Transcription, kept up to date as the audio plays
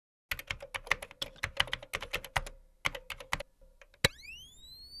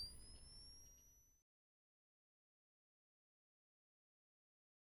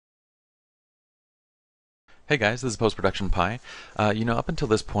Hey guys, this is Post-Production Pi. Up until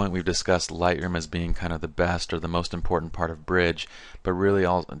this point we've discussed Lightroom as being kind of the best or the most important part of Bridge, but really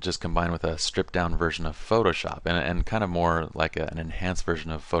all just combined with a stripped down version of Photoshop and kind of more like an enhanced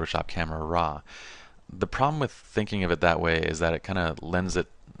version of Photoshop Camera Raw. The problem with thinking of it that way is that it kind of lends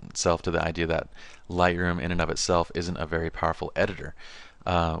itself to the idea that Lightroom in and of itself isn't a very powerful editor.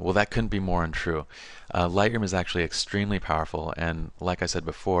 Well, that couldn't be more untrue. Lightroom is actually extremely powerful, and like I said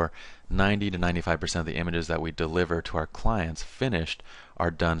before, 90 to 95% of the images that we deliver to our clients finished are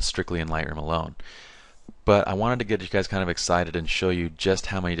done strictly in Lightroom alone. But I wanted to get you guys kind of excited and show you just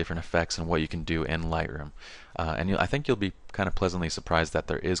how many different effects and what you can do in Lightroom. I think you'll be kind of pleasantly surprised that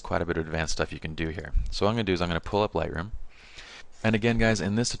there is quite a bit of advanced stuff you can do here. So what I'm going to do is I'm going to pull up Lightroom. And again, guys,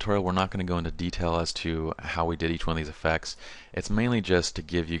 in this tutorial we're not going to go into detail as to how we did each one of these effects. It's mainly just to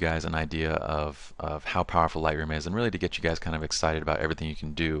give you guys an idea of how powerful Lightroom is and really to get you guys kind of excited about everything you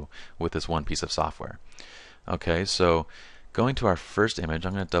can do with this one piece of software. Okay, so going to our first image,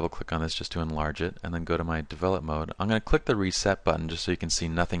 I'm going to double click on this just to enlarge it and then go to my develop mode. I'm going to click the reset button just so you can see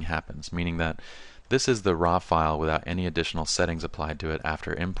nothing happens, meaning that this is the raw file without any additional settings applied to it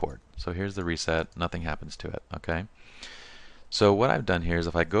after import. So here's the reset, nothing happens to it. Okay. So what I've done here is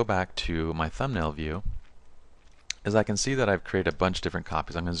if I go back to my thumbnail view, is I can see that I've created a bunch of different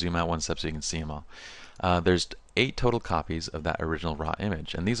copies. I'm going to zoom out one step so you can see them all. There's 8 total copies of that original raw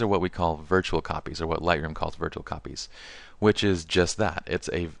image, and these are what we call virtual copies, or what Lightroom calls virtual copies, which is just that.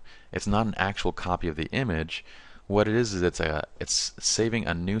 It's not an actual copy of the image. What it is it's saving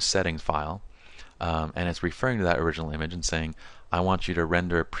a new settings file, and it's referring to that original image and saying, I want you to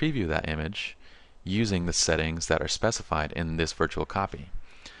render a preview of that image using the settings that are specified in this virtual copy.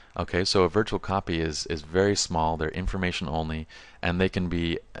 Okay, so a virtual copy is very small, they're information only, and they can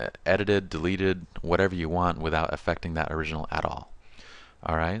be edited, deleted, whatever you want without affecting that original at all.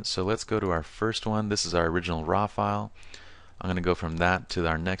 Alright, so let's go to our first one. This is our original raw file. I'm going to go from that to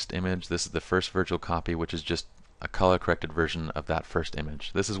our next image. This is the first virtual copy, which is just a color corrected version of that first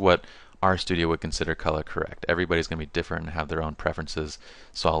image. This is what our studio would consider color correct. Everybody's going to be different and have their own preferences,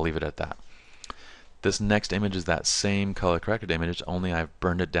 so I'll leave it at that. This next image is that same color corrected image, only I've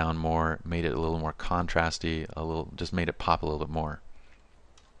burned it down more, made it a little more contrasty, just made it pop a little bit more.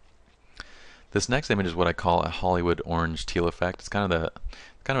 This next image is what I call a Hollywood orange teal effect. It's kind of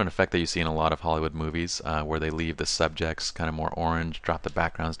an effect that you see in a lot of Hollywood movies where they leave the subjects kind of more orange, drop the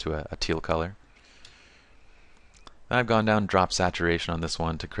backgrounds to a teal color. Then I've gone down and dropped saturation on this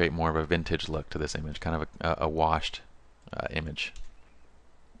one to create more of a vintage look to this image, kind of a washed image.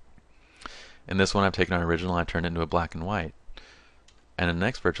 In this one I've taken our original and I've turned it into a black and white. And in the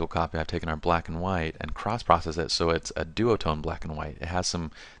next virtual copy I've taken our black and white and cross-processed it so it's a duotone black and white. It has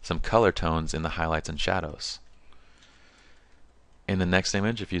some color tones in the highlights and shadows. In the next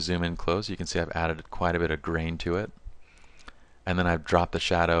image, if you zoom in close, you can see I've added quite a bit of grain to it. And then I've dropped the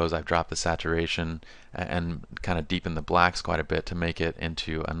shadows, I've dropped the saturation, and kind of deepened the blacks quite a bit to make it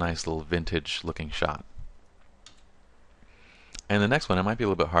into a nice little vintage looking shot. And the next one, it might be a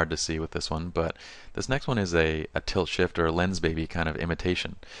little bit hard to see with this one, but this next one is a tilt shift or a lens baby kind of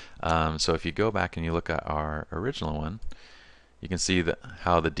imitation. So if you go back and you look at our original one, you can see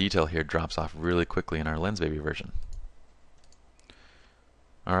how the detail here drops off really quickly in our lens baby version.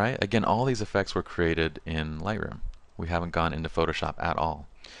 Alright, again, all these effects were created in Lightroom. We haven't gone into Photoshop at all.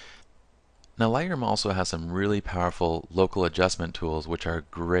 Now Lightroom also has some really powerful local adjustment tools which are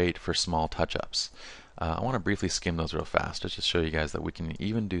great for small touch-ups. I want to briefly skim those real fast just to show you guys that we can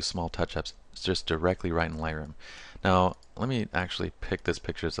even do small touch-ups just directly right in Lightroom. Now let me actually pick this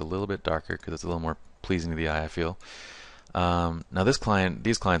picture. It's a little bit darker because it's a little more pleasing to the eye, I feel. Now these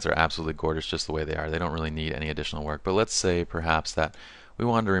clients are absolutely gorgeous just the way they are. They don't really need any additional work. But let's say perhaps that we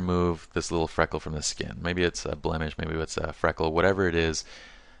wanted to remove this little freckle from the skin. Maybe it's a blemish, maybe it's a freckle, whatever it is.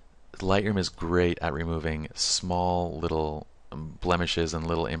 Lightroom is great at removing small little blemishes and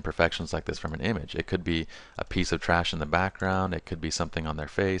little imperfections like this from an image. It could be a piece of trash in the background, it could be something on their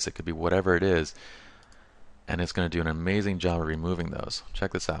face, it could be whatever it is, and it's going to do an amazing job of removing those.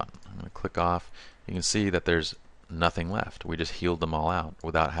 Check this out. I'm going to click off. You can see that there's nothing left. We just healed them all out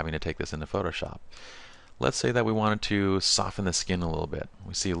without having to take this into Photoshop. Let's say that we wanted to soften the skin a little bit.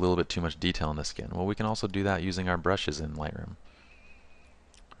 We see a little bit too much detail in the skin. Well, we can also do that using our brushes in Lightroom.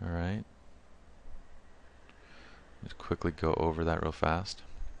 Alright. Just quickly go over that real fast.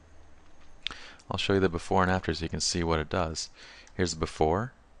 I'll show you the before and after so you can see what it does. Here's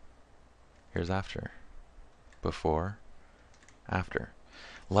before, here's after. Before, after.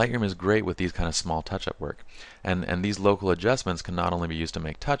 Lightroom is great with these kind of small touch-up work. And these local adjustments can not only be used to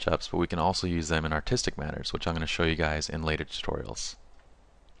make touch-ups, but we can also use them in artistic matters, which I'm going to show you guys in later tutorials.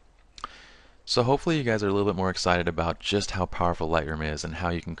 So hopefully you guys are a little bit more excited about just how powerful Lightroom is and how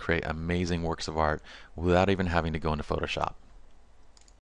you can create amazing works of art without even having to go into Photoshop.